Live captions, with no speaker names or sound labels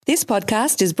This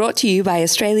podcast is brought to you by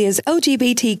Australia's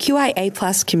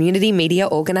LGBTQIA+ community media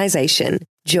organisation,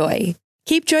 Joy.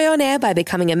 Keep Joy on air by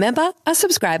becoming a member, a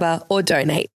subscriber, or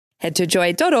donate. Head to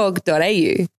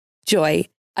joy.org.au. Joy,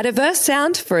 a diverse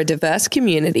sound for a diverse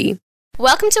community.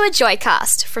 Welcome to a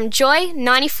Joycast from Joy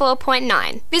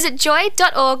 94.9. Visit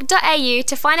joy.org.au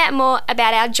to find out more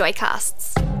about our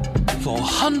Joycasts. For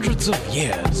hundreds of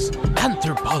years,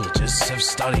 anthropologists have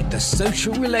studied the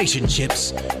social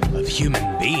relationships of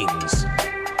human beings.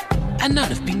 And none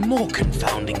have been more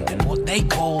confounding than what they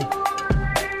call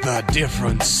the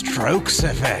different strokes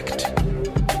effect.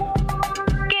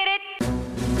 Get it?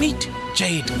 Meet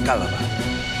Jade Gulliver,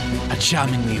 a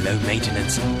charmingly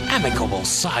low-maintenance, amicable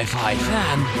sci-fi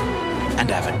fan and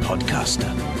avid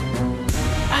podcaster.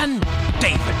 And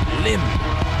David Lim,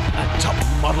 a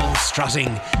top-model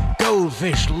strutting,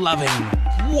 goldfish-loving,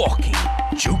 walking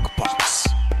jukebox.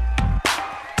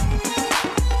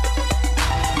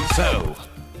 So,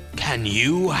 can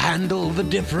you handle the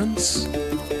difference?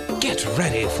 Get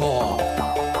ready for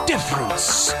Different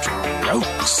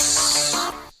Strokes.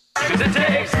 'Cause it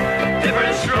takes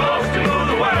different strokes to move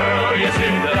the world. Yes,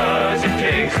 it does. It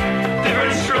takes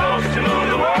different strokes to move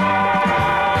the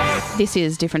world. This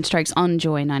is Different Strokes on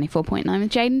Joy 94.9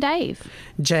 with Jade and Dave.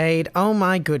 Jade, oh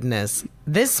my goodness.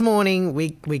 This morning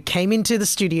we came into the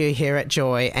studio here at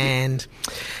Joy and,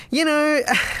 you know,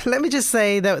 let me just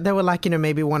say that there were like, you know,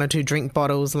 maybe one or two drink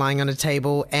bottles lying on a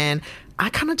table and I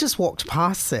kind of just walked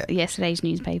past it. Yesterday's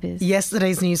newspapers.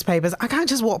 I kind of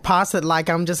just walked past it like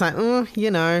I'm just like, you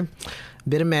know,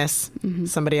 bit of mess. Mm-hmm.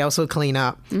 Somebody else will clean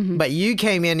up. Mm-hmm. But you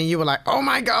came in and you were like, oh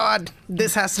my God,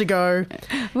 this has to go.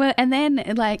 Well, and then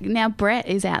like now Brett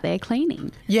is out there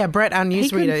cleaning. Yeah, Brett, our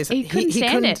newsreader, he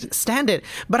couldn't stand it.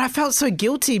 But I felt so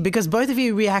guilty because both of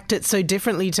you reacted so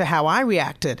differently to how I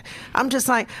reacted. I'm just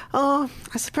like, oh,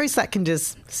 I suppose that can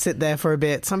just sit there for a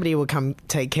bit. Somebody will come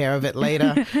take care of it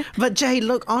later. But Jade,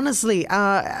 look, honestly,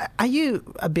 are you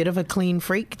a bit of a clean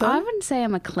freak though? I wouldn't say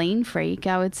I'm a clean freak.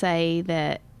 I would say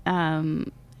that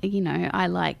you know, I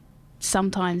like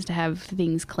sometimes to have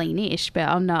things cleanish, but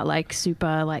I'm not like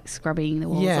super like scrubbing the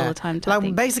walls all the time type like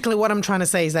thing. Basically what I'm trying to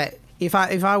say is that if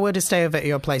I were to stay over at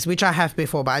your place, which I have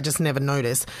before, but I just never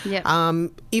noticed. Yep.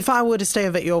 If I were to stay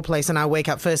over at your place and I wake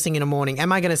up first thing in the morning,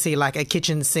 am I going to see like a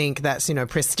kitchen sink that's, you know,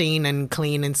 pristine and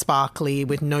clean and sparkly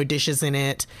with no dishes in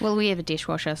it? Well, we have a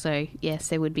dishwasher, so yes,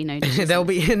 there would be no dishes. There'll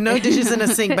be no dishes in a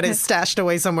sink, but it's stashed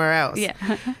away somewhere else. Yeah.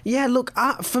 Yeah, look,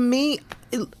 for me,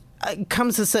 it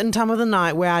comes a certain time of the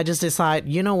night where I just decide,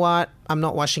 you know what, I'm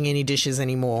not washing any dishes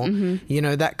anymore. Mm-hmm. You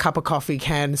know, that cup of coffee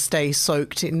can stay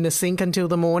soaked in the sink until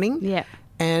the morning. Yeah.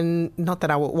 And not that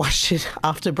I would wash it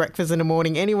after breakfast in the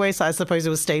morning anyway, so I suppose it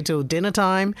will stay till dinner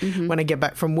time when I get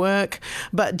back from work.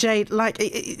 But Jade, like,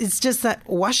 it's just that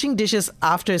washing dishes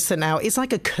after a certain hour, it's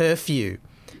like a curfew.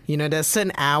 You know, there's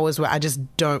certain hours where I just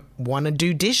don't want to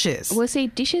do dishes. Well, see,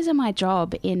 dishes are my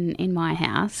job in my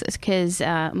house because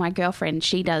my girlfriend,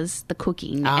 she does the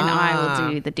cooking and I will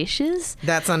do the dishes.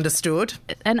 That's understood.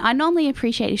 And I normally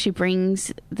appreciate if she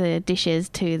brings the dishes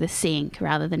to the sink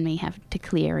rather than me have to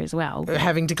clear as well.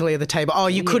 Having to clear the table. Oh,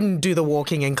 you couldn't do the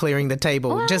walking and clearing the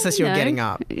table just as you're getting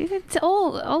up. It's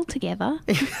all together.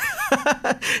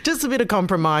 Just a bit of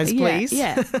compromise, please.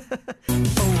 Yeah.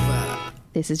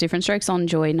 This is Different Strokes on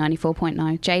Joy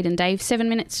 94.9. Jade and Dave, 7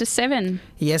 minutes to 7.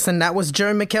 Yes, and that was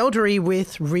Joe McElderry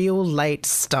with Real Late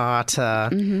Starter.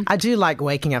 Mm-hmm. I do like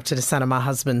waking up to the sound of my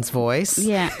husband's voice.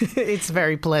 Yeah. It's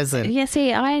very pleasant. Yeah,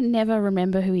 see, I never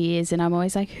remember who he is, and I'm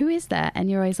always like, who is that?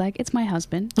 And you're always like, it's my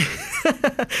husband.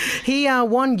 He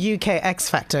won UK X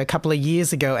Factor a couple of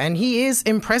years ago, and he is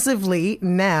impressively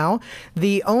now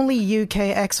the only UK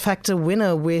X Factor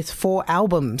winner with 4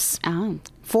 albums. Oh.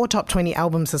 4 top 20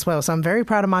 albums as well. So I'm very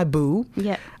proud of my boo.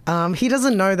 Yeah. He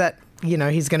doesn't know that, you know,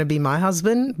 he's going to be my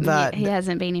husband, but he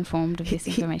hasn't been informed of this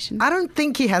information. I don't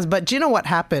think he has, but do you know what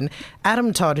happened?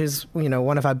 Adam Todd, who's, you know,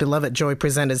 one of our beloved Joy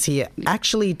presenters here,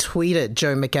 actually tweeted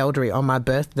Joe McElderry on my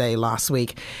birthday last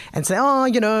week and said, oh,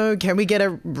 you know, can we get a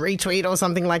retweet or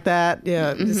something like that?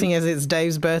 Yeah, seeing as it's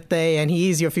Dave's birthday and he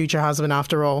is your future husband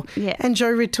after all. Yeah. And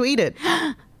Joe retweeted.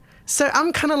 So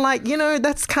I'm kind of like, you know,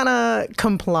 that's kind of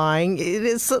complying. It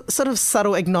is sort of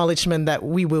subtle acknowledgement that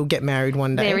we will get married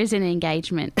one day. There is an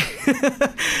engagement.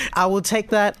 I will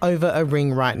take that over a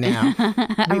ring right now.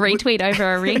 A retweet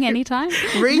over a ring anytime?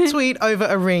 Retweet over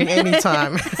a ring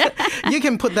anytime. You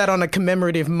can put that on a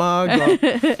commemorative mug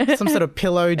or some sort of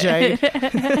pillow, Jade.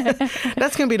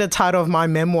 That's going to be the title of my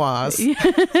memoirs.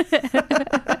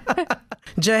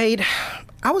 Jade,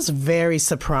 I was very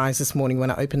surprised this morning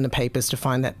when I opened the papers to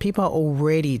find that people are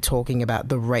already talking about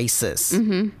the races.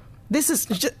 Mm-hmm. This is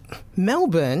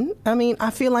Melbourne. I mean,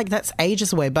 I feel like that's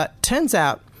ages away, but turns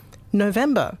out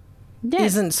November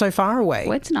isn't so far away.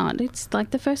 Well, it's not. It's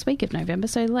like the first week of November,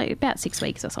 so like about 6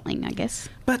 weeks or something, I guess.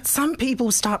 But some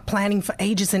people start planning for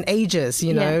ages and ages,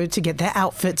 you know, to get their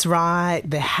outfits right,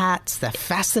 their hats, their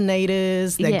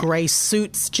fascinators, their grey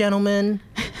suits, gentlemen.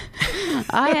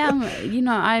 Some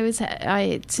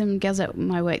girls at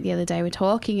my work the other day were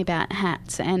talking about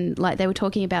hats, and like they were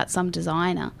talking about some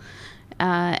designer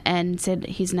and said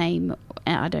his name,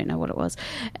 I don't know what it was,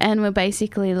 and we're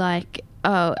basically like,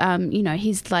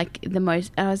 he's like the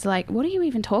most. I was like, what are you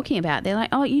even talking about? They're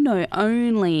like,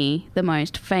 only the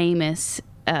most famous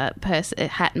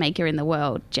hat maker in the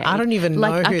world, Jade. I don't even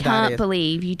know who that is. I can't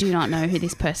believe you do not know who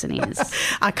this person is.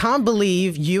 I can't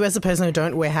believe you, as a person who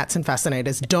don't wear hats and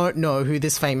fascinators, don't know who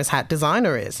this famous hat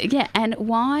designer is. Yeah, and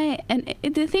why? And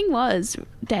the thing was,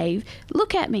 Dave,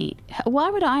 look at me. Why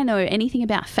would I know anything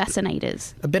about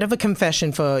fascinators? A bit of a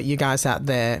confession for you guys out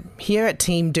there. Here at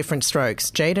Team Different Strokes,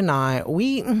 Jade and I,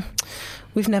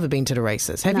 we've never been to the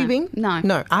races. Have you been? No.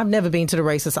 No, I've never been to the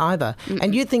races either.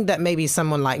 And you'd think that maybe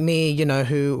someone like me,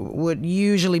 who would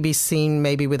usually be seen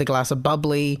maybe with a glass of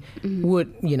bubbly,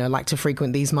 would, like to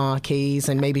frequent these marquees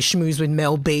and maybe schmooze with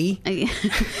Mel B.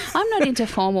 I'm not into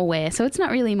formal wear, so it's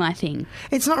not really my thing.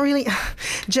 It's not really...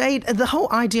 Jade, the whole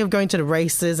idea of going to the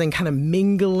races and kind of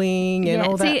mingling and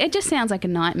all that... See, it just sounds like a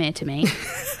nightmare to me.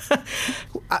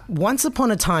 Once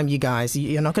upon a time, you guys,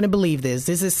 you're not going to believe this.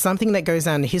 This is something that goes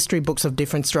down in the history books of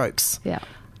Different Strokes. Yeah.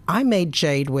 I made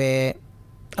Jade wear,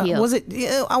 was it,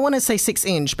 I want to say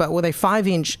 6-inch, but were they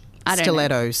 5-inch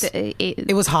stilettos?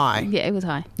 It was high. Yeah, it was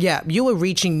high. Yeah, you were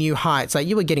reaching new heights. Like,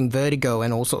 you were getting vertigo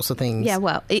and all sorts of things. Yeah,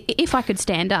 well, if I could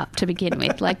stand up to begin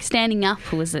with. Like, standing up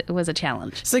was a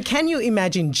challenge. So can you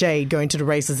imagine Jade going to the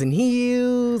races in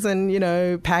heels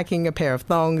and, packing a pair of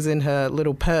thongs in her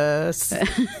little purse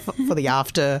for the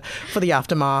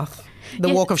aftermath? The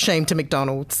walk of shame to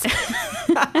McDonald's.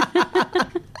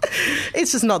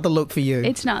 It's just not the look for you.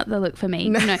 It's not the look for me.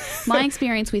 No. My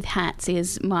experience with hats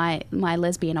is my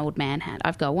lesbian old man hat.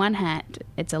 I've got one hat.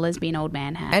 It's a lesbian old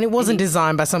man hat. And it wasn't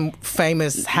designed by some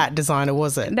famous hat designer,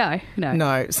 was it? No.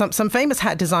 No, some famous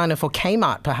hat designer for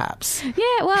Kmart, perhaps.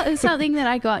 Yeah, well, it's something that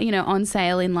I got, on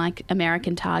sale in like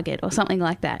American Target or something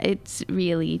like that. It's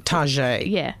really... Target.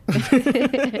 Yeah.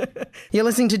 You're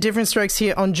listening to Different Strokes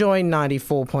here on Joy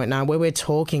 94.9, where we're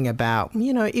talking about,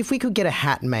 if we could get a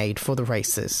hat made for the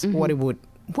races,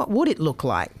 what would it look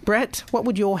like? Brett, what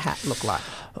would your hat look like?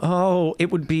 Oh,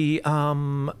 it would be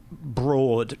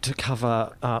broad to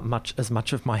cover as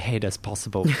much of my head as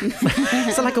possible.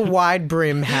 So like a wide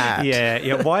brim hat.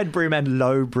 Yeah, wide brim and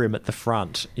low brim at the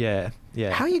front. Yeah.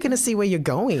 How are you going to see where you're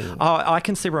going? Oh, I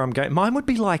can see where I'm going. Mine would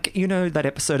be like, that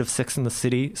episode of Sex and the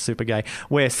City, super gay,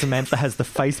 where Samantha has the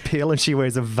face peel and she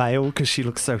wears a veil because she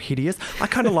looks so hideous. I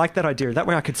kind of like that idea. That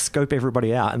way I could scope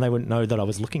everybody out and they wouldn't know that I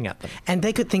was looking at them. And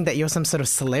they could think that you're some sort of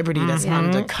celebrity that's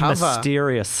undercover.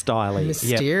 Mysterious styling.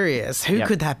 Mysterious. Who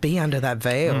could that be under that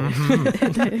veil?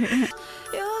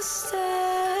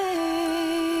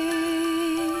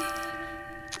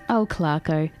 Oh,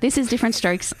 Clarko. This is Different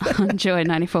Strokes on Joy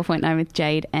 94.9 with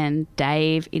Jade and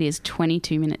Dave. It is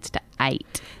 22 minutes to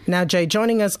 8. Now, Jade,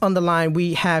 joining us on the line,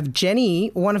 we have Jenny,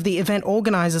 one of the event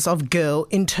organisers of Girl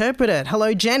Interpreted.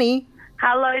 Hello, Jenny.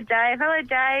 Hello, Dave. Hello,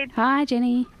 Jade. Hi,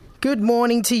 Jenny. Good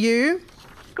morning to you.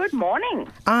 Good morning.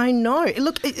 I know.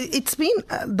 Look, it's been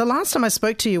the last time I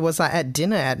spoke to you was at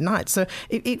dinner at night, so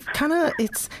it's kind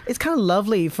of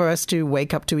lovely for us to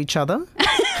wake up to each other.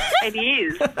 It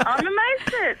is. I'm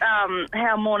amazed at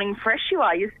how morning fresh you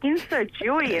are. Your skin's so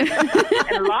dewy and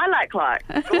lilac-like.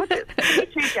 Gorgeous. You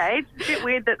too, Jade. It's a bit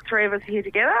weird that three of us are here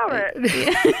together,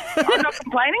 but I'm not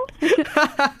complaining.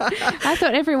 I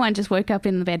thought everyone just woke up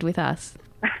in the bed with us.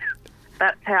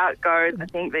 That's how it goes, I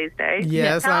think, these days.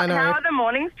 Yes, I know. How are the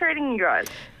mornings treating you guys?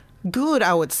 Good,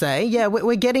 I would say. Yeah,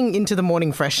 we're getting into the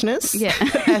morning freshness,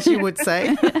 as you would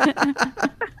say.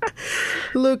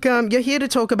 Look, you're here to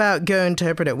talk about Girl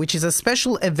Interpreted, which is a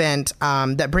special event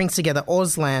that brings together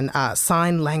Auslan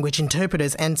sign language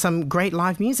interpreters and some great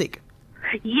live music.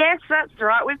 Yes, that's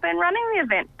right. We've been running the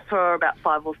event for about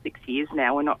 5 or 6 years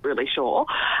now. We're not really sure.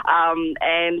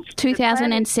 And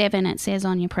 2007, it says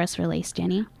on your press release,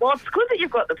 Jenny. Well, it's good that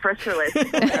you've got the press release.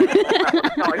 What's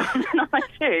going on tonight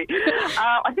too.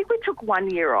 I think we took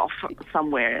 1 year off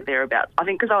somewhere thereabouts. I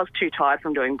think because I was too tired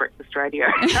from doing breakfast radio.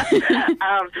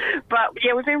 But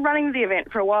yeah, we've been running the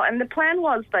event for a while, and the plan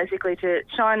was basically to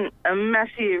shine a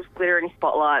massive glittering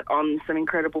spotlight on some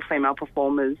incredible female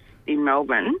performers in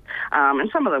Melbourne, and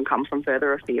some of them come from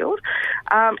further afield.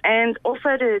 And And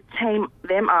also to team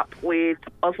them up with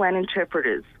Auslan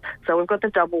interpreters. So we've got the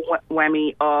double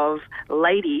whammy of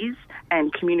ladies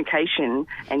and communication,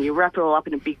 and you wrap it all up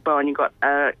in a big bow and you've got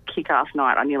a kick-ass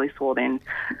night. I nearly swore then.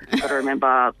 Got to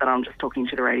remember that I'm just talking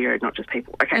to the radio, not just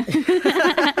people. Okay.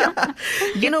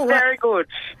 You know what? Very good.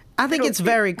 I think it's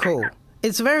very cool.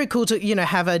 It's very cool to,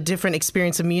 have a different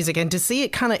experience of music and to see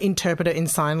it kind of interpreted in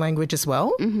sign language as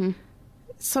well. Mm-hmm.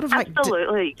 Sort of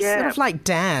Absolutely, yeah. Sort of like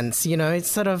dance, it's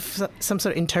sort of some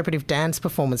sort of interpretive dance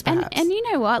performance, perhaps. And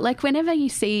you know what? Like, whenever you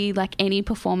see, like, any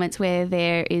performance where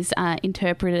there is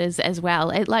interpreters as well,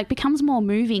 it, like, becomes more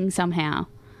moving somehow.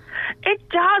 It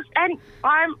does, and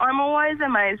I'm always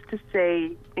amazed to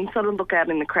see, you sort of look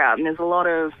out in the crowd, and there's a lot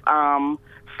of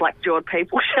slack-jawed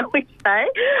people, shall we say,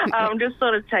 just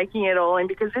sort of taking it all in,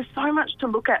 because there's so much to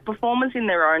look at. Performers in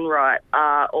their own right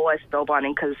are always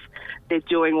spellbinding because they're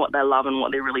doing what they love and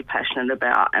what they're really passionate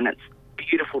about, and it's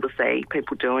beautiful to see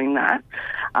people doing that,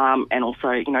 and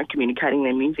also, communicating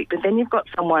their music. But then you've got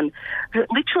someone who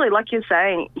literally, like you're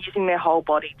saying, using their whole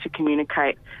body to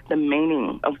communicate the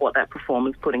meaning of what that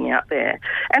performer's putting out there.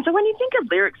 And so when you think of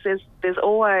lyrics, there's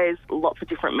always lots of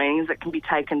different meanings that can be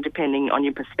taken depending on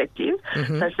your perspective.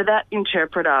 Mm-hmm. So for that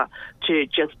interpreter to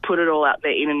just put it all out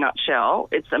there in a nutshell,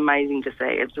 it's amazing to see.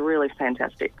 It's really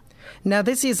fantastic. Now,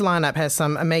 this year's lineup has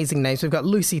some amazing names. We've got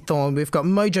Lucy Thorne, we've got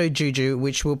Mojo Juju,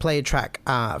 which we'll play a track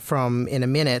from in a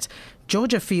minute,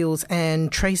 Georgia Fields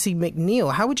and Tracy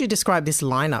McNeil. How would you describe this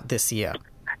lineup this year?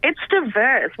 It's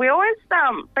diverse. We always,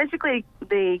 basically,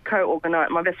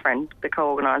 my best friend, the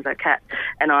co-organiser, Kat,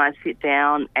 and I sit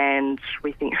down and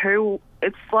we think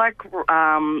it's like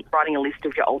writing a list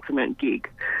of your ultimate gig,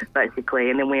 basically,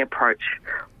 and then we approach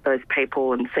those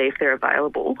people and see if they're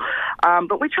available.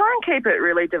 But we try and keep it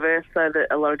really diverse so that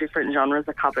a lot of different genres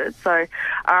are covered. So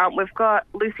we've got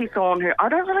Lucy Thorne, who I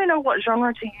don't really know what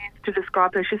genre to use to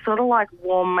describe her. She's sort of like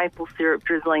warm maple syrup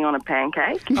drizzling on a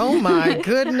pancake. Oh, my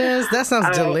goodness. That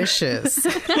sounds delicious.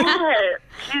 Yeah,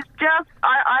 she's just,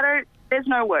 I don't, there's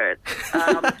no words.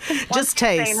 Just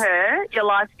taste. Once you've seen her, your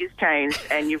life is changed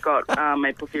and you've got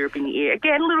maple syrup in your ear.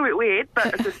 Again, a little bit weird,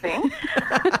 but a good thing.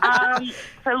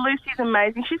 So Lucy's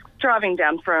amazing. She's driving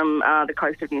down from the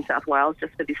coast of New South Wales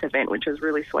just for this event, which is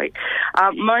really sweet.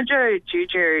 Mojo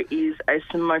Juju is a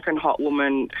smoking hot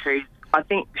woman who's, I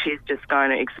think she's just going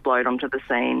to explode onto the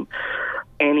scene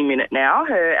any minute now.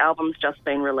 Her album's just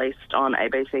been released on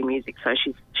ABC Music, so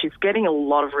she's getting a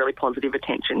lot of really positive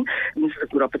attention. And this is a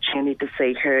good opportunity to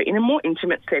see her in a more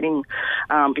intimate setting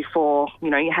before,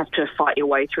 you have to fight your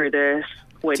way through the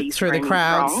sweaty through the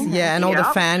crowds, song. yeah, and all the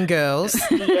fangirls.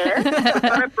 Yeah, we've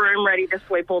got a broom ready to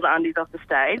sweep all the undies off the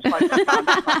stage.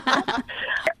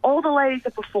 All the ladies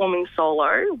are performing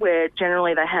solo, where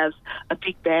generally they have a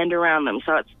big band around them.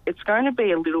 So it's going to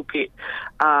be a little bit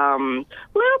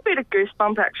of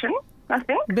goosebump action, I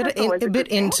think. A bit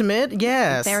intimate,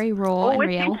 yes. Very raw and real.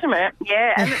 It's intimate,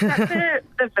 yeah. And it's at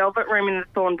the Velvet Room in the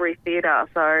Thornbury Theatre,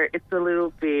 so it's a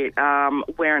little bit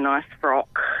wear a nice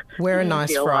frock. Wear a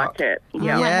nice frock. Like it.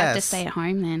 Yeah. I might have to stay at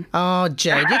home then. Oh,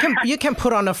 Jade, you can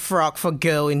put on a frock for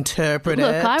Girl Interpret It.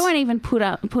 Look, I won't even put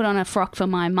on a frock for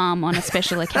my mum on a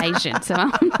special occasion. So,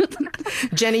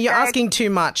 Jenny, you're asking too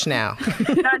much now.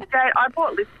 No, Jade, I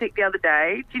bought lipstick the other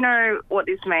day. Do you know what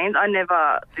this means? I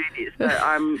never do this, but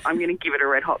I'm going to give it a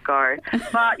red hot go.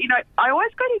 But, I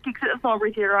always go to gigs at the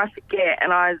Thornbury Theatre, I forget,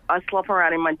 and I slop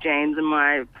around in my jeans and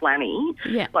my flanny,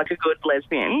 like a good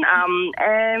lesbian.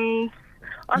 And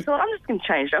I thought, I'm just going to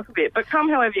change it up a bit. But come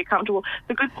however you're comfortable.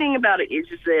 The good thing about it is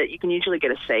that you can usually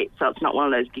get a seat, so it's not one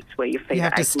of those gigs where your feet you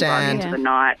have are to aching stand into the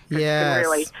night. Yes. You can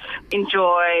really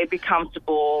enjoy, be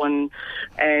comfortable,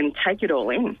 and take it all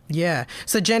in. Yeah.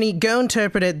 So, Jenny, Girl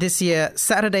Interpret It this year,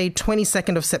 Saturday,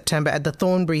 22nd of September at the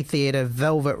Thornbury Theatre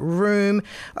Velvet Room.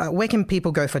 Where can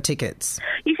people go for tickets?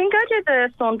 You can go to the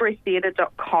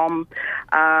thornburytheatre.com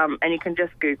and you can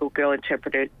just Google Girl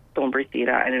Interpreted Thornbury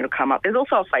Theatre and it'll come up. There's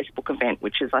also a Facebook event,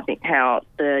 which is, I think, how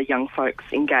the young folks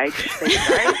engage these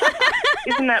days.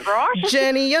 Isn't that right?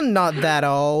 Jenny, you're not that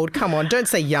old. Come on, don't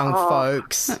say young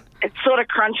folks. It sort of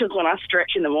crunches when I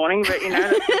stretch in the morning, but,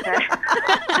 that's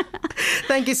okay.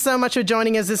 Thank you so much for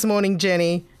joining us this morning,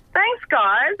 Jenny. Thanks,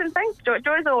 guys, and thanks, Joy.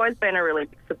 Joy's always been a really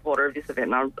big supporter of this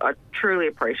event, and I truly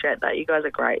appreciate that. You guys are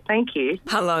great. Thank you.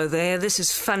 Hello there, this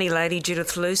is funny lady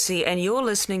Judith Lucy, and you're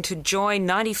listening to Joy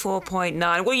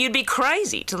 94.9. Well, you'd be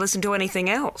crazy to listen to anything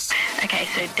else. Okay,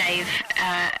 so Dave,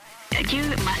 You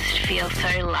must feel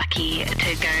so lucky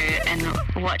to go and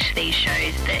watch these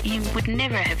shows that you would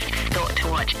never have thought to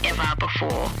watch ever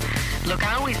before. Look,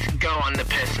 I always go on the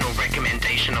personal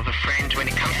recommendation of a friend when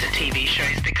it comes to TV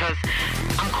shows because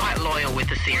I'm quite loyal with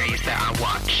the series that I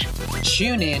watch.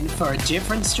 Tune in for a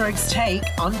Different Strokes take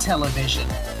on television.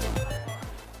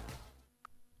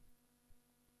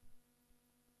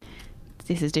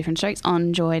 This is Different Strokes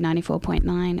on Joy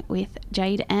 94.9 with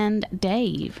Jade and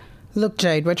Dave. Look,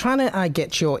 Jade, we're trying to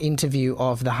get your interview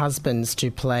of the husbands to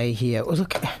play here.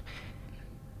 Look,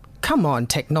 come on,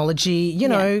 technology. You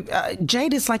know,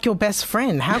 Jade is like your best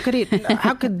friend. How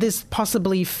could this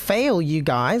possibly fail you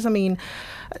guys? I mean,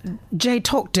 Jade,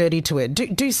 talk dirty to it.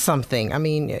 Do something. I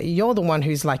mean, you're the one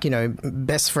who's like,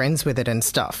 best friends with it and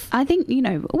stuff. I think,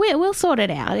 we'll sort it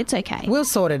out. It's okay. We'll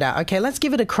sort it out. Okay, let's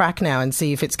give it a crack now and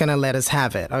see if it's going to let us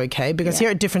have it, okay? Because here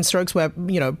at Different Strokes, we're,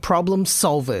 problem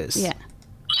solvers. Yeah.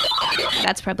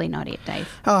 That's probably not it, Dave.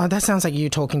 Oh, that sounds like you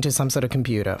talking to some sort of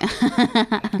computer.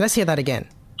 Let's hear that again.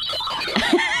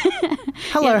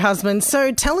 Hello, husband.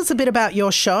 So tell us a bit about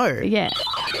your show. Yeah.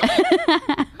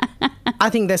 I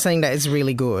think they're saying that it's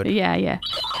really good. Yeah.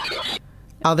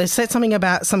 Oh, they said something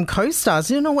about some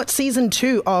co-stars. You know what? Season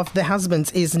 2 of The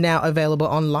Husbands is now available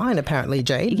online, apparently,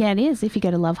 Jade. Yeah, it is, if you go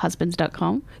to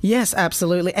lovehusbands.com. Yes,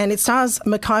 absolutely. And it stars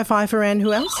Mackay Pfeiffer and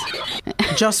who else?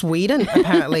 Joss Whedon,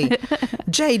 apparently.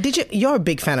 Jade, you're a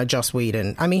big fan of Joss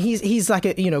Whedon. I mean, he's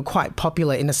like quite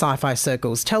popular in the sci-fi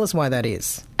circles. Tell us why that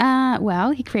is.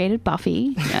 Well, he created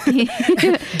Buffy.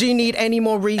 Do you need any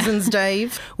more reasons,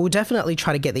 Dave? We'll definitely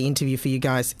try to get the interview for you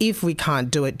guys. If we can't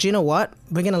do it, do you know what?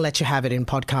 We're going to let you have it in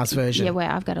podcast version. Yeah,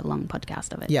 well, I've got a long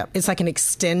podcast of it. Yeah, it's like an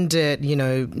extended,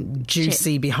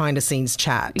 juicy behind-the-scenes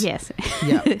chat. Yes.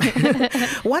 Yeah.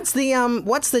 What's the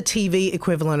TV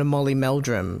equivalent of Molly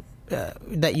Meldrum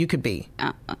that you could be?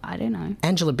 I don't know.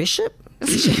 Angela Bishop?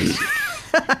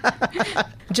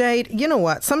 Jade, you know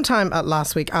what? Sometime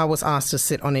last week, I was asked to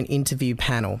sit on an interview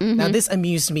panel. Mm-hmm. Now, this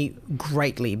amused me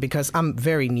greatly because I'm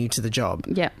very new to the job.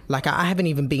 Yeah. Like, I haven't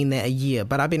even been there a year,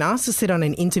 but I've been asked to sit on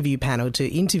an interview panel to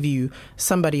interview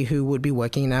somebody who would be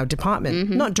working in our department,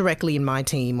 Mm-hmm. not directly in my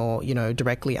team or,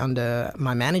 directly under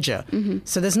my manager. Mm-hmm.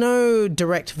 So there's no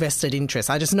direct vested interest.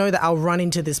 I just know that I'll run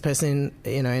into this person,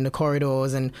 in the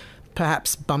corridors and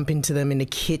perhaps bump into them in the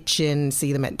kitchen,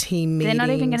 see them at team meetings. They're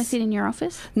not even going to sit in your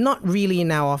office? Not really in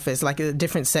our office, like a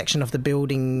different section of the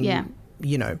building,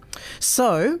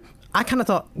 So I kind of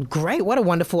thought, great, what a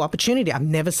wonderful opportunity. I've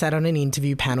never sat on an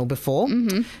interview panel before.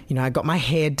 Mm-hmm. I got my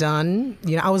hair done.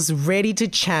 I was ready to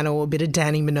channel a bit of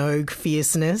Danny Minogue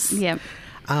fierceness. Yeah.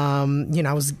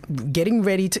 I was getting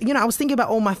ready to, I was thinking about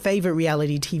all my favorite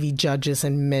reality TV judges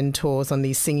and mentors on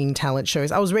these singing talent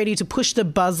shows. I was ready to push the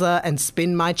buzzer and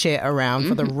spin my chair around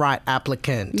for the right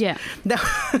applicant. Yeah.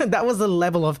 That was the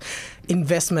level of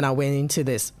investment I went into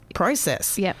this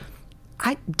process. Yeah.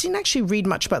 I didn't actually read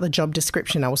much about the job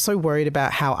description. I was so worried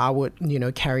about how I would,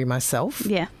 carry myself.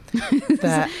 Yeah.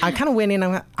 That I kind of went in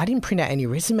and I didn't print out any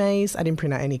resumes. I didn't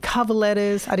print out any cover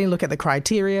letters. I didn't look at the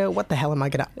criteria. What the hell am I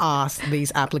going to ask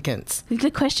these applicants? The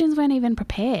questions weren't even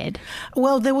prepared.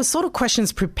 Well, there were sort of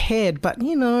questions prepared, but,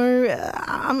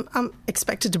 I'm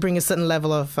expected to bring a certain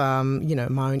level of,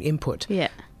 my own input. Yeah.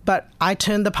 But I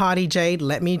turned the party, Jade.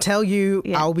 Let me tell you,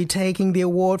 I'll be taking the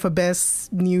award for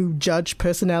best new judge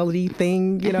personality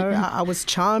thing. I was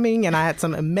charming and I had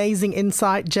some amazing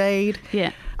insight, Jade.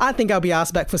 Yeah. I think I'll be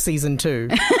asked back for season 2.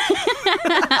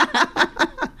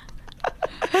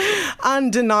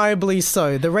 Undeniably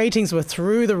so. The ratings were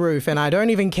through the roof and I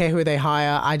don't even care who they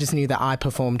hire. I just knew that I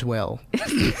performed well.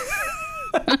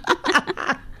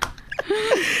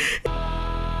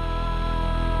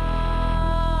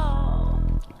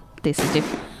 This is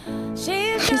different.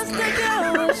 She's just a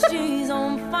girl, she's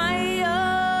on fire.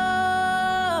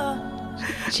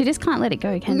 She just can't let it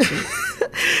go, can she?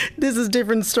 This is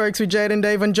Different Strokes with Jade and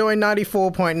Dave on Joy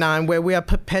 94.9, where we are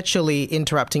perpetually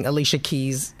interrupting Alicia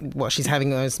Keys while she's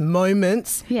having those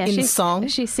moments in song.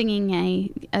 She's singing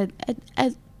a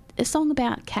song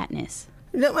about Katniss.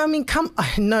 No, I mean,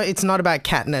 no, it's not about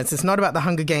Katniss. It's not about the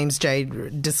Hunger Games,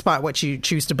 Jade, despite what you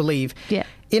choose to believe. Yeah.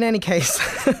 In any case.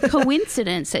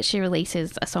 Coincidence that she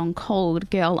releases a song called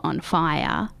Girl on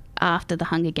Fire after the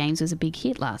Hunger Games was a big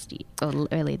hit last year, or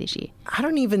earlier this year. I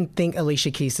don't even think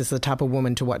Alicia Keys is the type of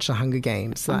woman to watch the Hunger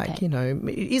Games. Like,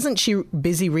 isn't she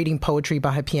busy reading poetry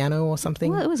by her piano or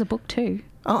something? Well, it was a book too.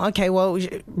 Oh, okay. Well,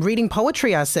 reading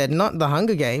poetry, I said, not the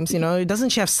Hunger Games. You know, doesn't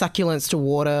she have succulents to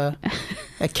water,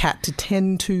 a cat to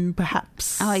tend to,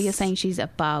 perhaps? Oh, you're saying she's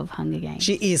above Hunger Games.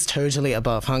 She is totally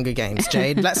above Hunger Games,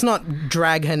 Jade. Let's not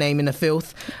drag her name in the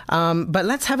filth. But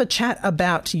let's have a chat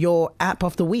about your app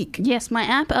of the week. Yes, my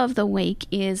app of the week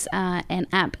is an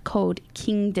app called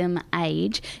Kingdom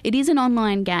Age. It is an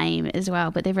online game as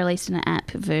well, but they've released an app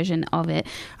version of it.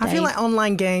 I feel like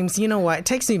online games, you know what, it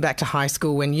takes me back to high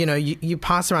school when, you know, you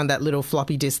pass around that little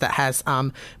floppy disk that has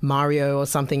Mario or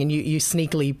something, and you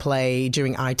sneakily play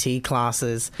during IT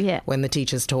classes when the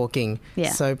teacher's talking.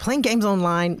 Yeah. So playing games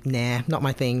online, nah, not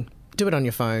my thing. Do it on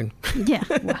your phone. Yeah.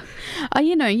 Well,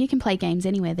 you know, you can play games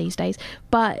anywhere these days.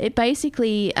 But it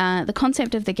basically, the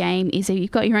concept of the game is that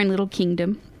you've got your own little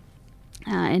kingdom.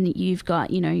 And you've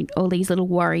got, you know, all these little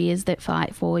warriors that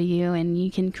fight for you, and you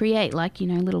can create, like, you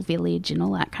know, a little village and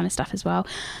all that kind of stuff as well.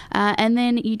 And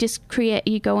then you just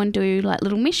you go and do like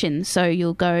little missions. So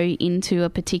you'll go into a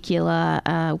particular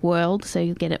world. So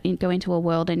you'll go into a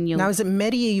world and you'll... Now, is it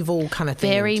medieval kind of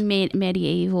thing? Very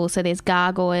medieval. So there's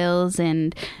gargoyles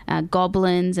and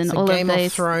goblins and so all Game of those.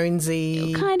 of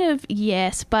Thronesy. Kind of,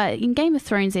 yes. But in Game of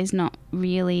Thrones, there's not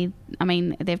really... I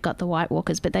mean, they've got the White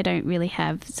Walkers, but they don't really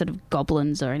have sort of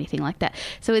goblins or anything like that.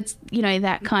 So it's, you know,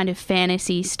 that kind of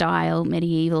fantasy style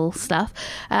medieval stuff.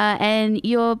 And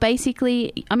you're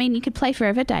basically, I mean, you could play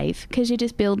forever, Dave, because you're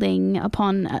just building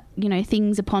upon, you know,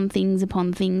 things upon things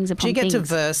upon things upon things. Do you get to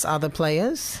verse other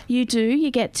players? You do.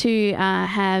 You get to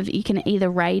you can either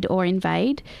raid or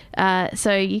invade.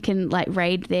 So you can like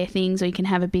raid their things, or you can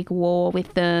have a big war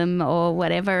with them or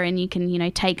whatever, and you can, you know,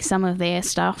 take some of their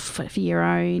stuff for your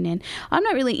own. And I'm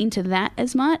not really into that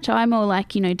as much. I'm more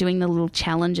like, you know, doing the little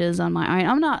challenges on my own.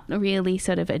 I'm not really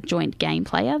sort of a joint game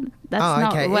player. That's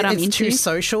not what I'm into. It's too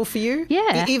social for you?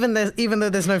 Yeah. Even though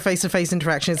there's no face-to-face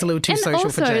interaction, it's a little too social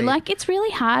for Jade. And also, like, it's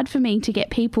really hard for me to get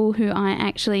people who I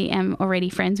actually am already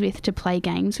friends with to play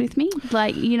games with me.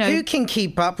 Like, you know... Who can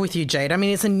keep up with you, Jade? I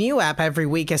mean, it's a new app every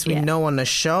week, as we know on the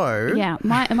show. Yeah.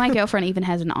 My girlfriend even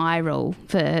has an eye roll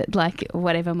for, like,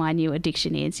 whatever my new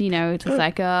addiction is. You know, it's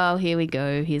like, oh, here we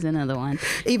go. Here's another one.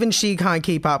 Even she can't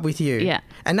keep up with you. Yeah.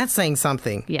 And that's saying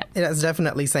something. Yeah. That's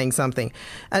definitely saying something.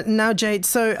 Now, Jade,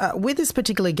 so with this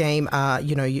particular game,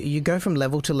 you know, you go from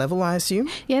level to level, I assume?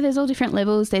 Yeah, there's all different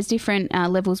levels. There's different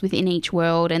levels within each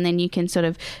world, and then you can sort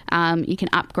of, you can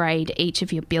upgrade each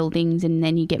of your buildings, and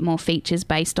then you get more features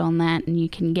based on that, and you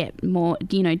can get more,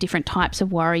 you know, different types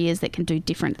of warriors that can do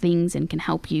different things and can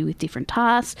help you with different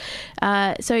tasks.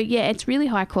 So, yeah, it's really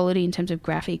high quality in terms of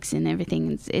graphics and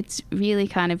everything. It's really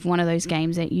kind of one of those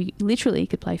games that you literally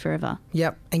could play forever.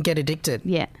 Yep, and get addicted.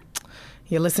 Yeah.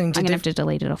 You're listening to... I'm going to have to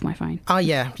delete it off my phone. Oh,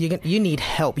 yeah. You need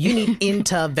help. You need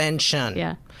intervention.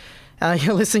 Yeah.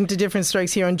 You're listening to Different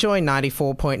Strokes here on Joy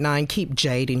 94.9. Keep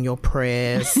Jade in your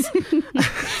prayers.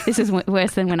 This is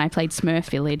worse than when I played Smurf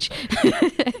Village. You say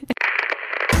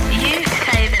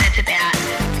that it's about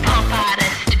pop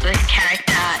artist with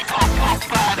character. Pop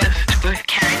artist with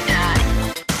character.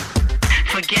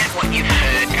 Forget what you've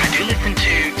heard. I do listen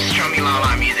to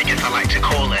Strummy-la-la music, as I like to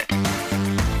call it.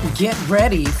 Get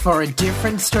ready for a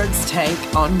Different Strokes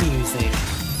take on music.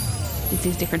 This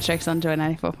is Different Strokes on Joy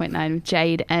 94.9 with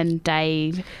Jade and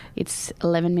Dave. It's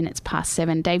 11 minutes past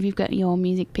 7. Dave, you've got your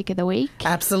music pick of the week.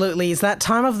 Absolutely. It's that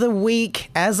time of the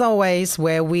week, as always,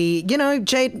 where we, you know,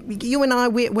 Jade, you and I,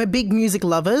 we're big music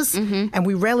lovers, and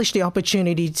we relish the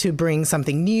opportunity to bring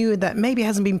something new that maybe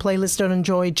hasn't been playlisted on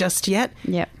Joy just yet.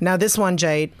 Yep. Now, this one,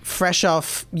 Jade, fresh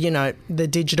off, you know, the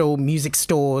digital music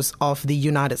stores of the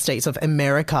United States of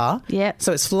America. Yep.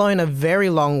 So it's flown a very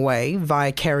long way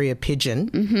via carrier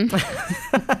pigeon.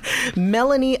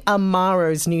 Melanie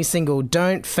Amaro's new single,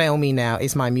 Don't Fail Me Now,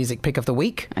 is my music pick of the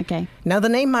week. Okay. Now, the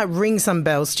name might ring some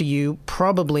bells to you,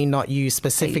 probably not you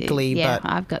specifically, yeah,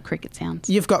 but... I've got cricket sounds.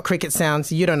 You've got cricket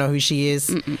sounds. You don't know who she is.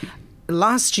 Mm-mm.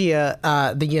 Last year,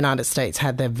 the United States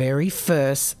had their very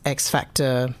first X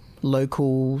Factor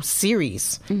local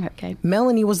series. Okay.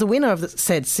 Melanie was the winner of the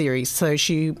said series, so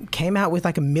she came out with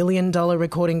like $1 million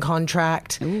recording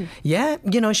contract. Ooh. Yeah,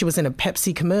 you know, she was in a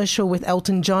Pepsi commercial with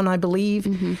Elton John, I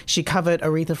believe. She covered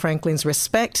Aretha Franklin's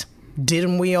Respect.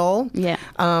 Didn't we all? Yeah.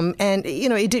 And, you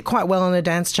know, it did quite well on the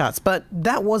dance charts, but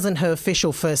that wasn't her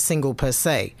official first single per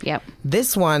se. Yep.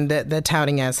 This one that they're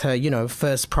touting as her, you know,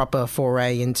 first proper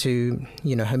foray into,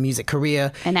 you know, her music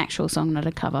career. An actual song, not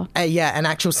a cover. Yeah, an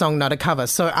actual song, not a cover.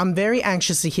 So I'm very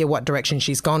anxious to hear what direction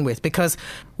she's gone with, because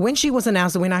when she was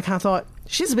announced the winner, I kind of thought,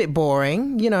 she's a bit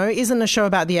boring, isn't a show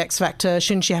about the X Factor?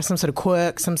 Shouldn't she have some sort of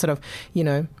quirk, some sort of,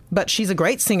 but she's a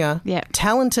great singer,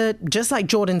 talented, just like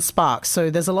Jordan Sparks. So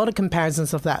there's a lot of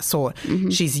comparisons of that sort.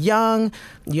 She's young,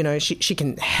 she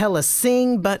can hella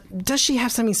sing, but does she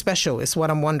have something special is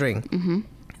what I'm wondering.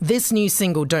 This new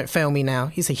single, Don't Fail Me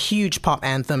Now, is a huge pop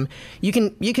anthem. You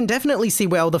can definitely see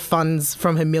where all the funds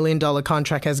from her $1 million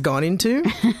contract has gone into.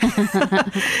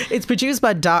 It's produced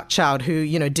by Darkchild, who,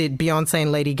 did Beyonce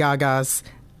and Lady Gaga's...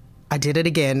 I did it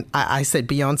again. I said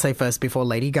Beyonce first before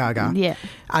Lady Gaga. Yeah.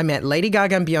 I meant Lady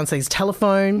Gaga and Beyonce's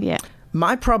Telephone. Yeah.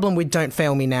 My problem with Don't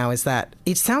Fail Me Now is that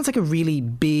it sounds like a really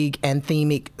big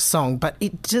anthemic song, but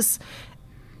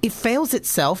it fails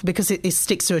itself because it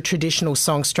sticks to a traditional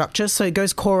song structure. So it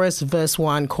goes chorus, verse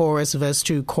 1, chorus, verse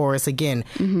 2, chorus again.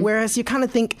 Whereas you kind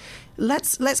of think,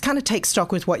 let's kind of take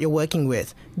stock with what you're working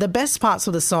with. The best parts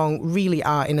of the song really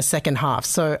are in the second half.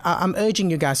 So I'm urging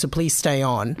you guys to please stay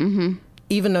on,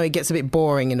 even though it gets a bit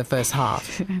boring in the first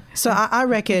half. So I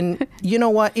reckon, you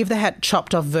know what, if they had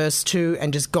chopped off verse 2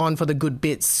 and just gone for the good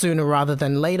bits sooner rather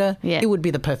than later, it would be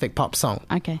the perfect pop song.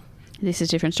 Okay. This is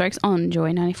Different Strokes on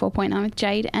Joy 94.9 with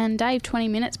Jade and Dave, 20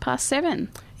 minutes past 7.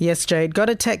 Yes, Jade. Got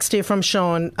a text here from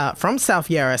Sean from South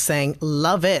Yarra saying,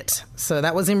 love it. So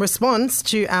that was in response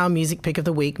to our music pick of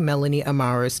the week, Melanie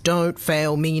Amaro's Don't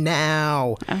Fail Me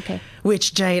Now. Okay.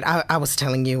 Which, Jade, I was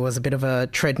telling you was a bit of a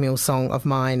treadmill song of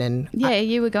mine. And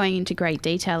you were going into great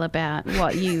detail about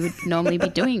what you would normally be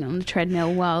doing on the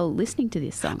treadmill while listening to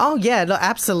this song. Oh, yeah, look,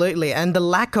 absolutely. And the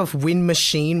lack of wind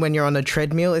machine when you're on a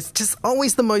treadmill is just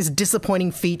always the most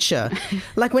disappointing feature.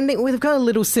 Like when we've got a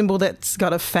little cymbal that's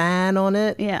got a fan on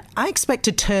it. Yeah. I expect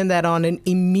to turn that on and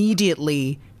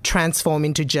immediately transform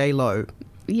into J-Lo.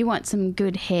 You want some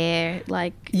good hair,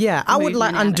 like... Yeah, I would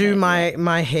undo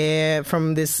my hair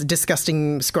from this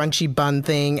disgusting scrunchy bun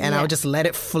thing and I would just let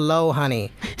it flow, honey.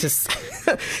 Just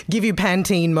give you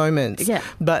Pantene moments. Yeah.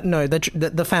 But no,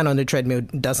 the fan on the treadmill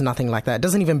does nothing like that. It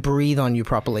doesn't even breathe on you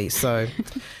properly, so...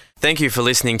 Thank you for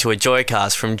listening to a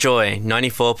Joycast from Joy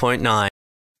 94.9.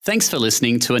 Thanks for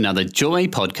listening to another Joy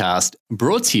podcast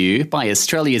brought to you by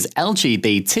Australia's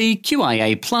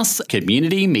LGBTQIA+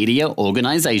 community media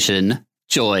organisation,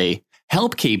 Joy.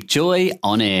 Help keep Joy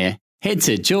on air. Head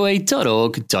to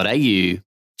joy.org.au.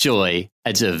 Joy,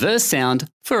 a diverse sound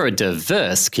for a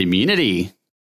diverse community.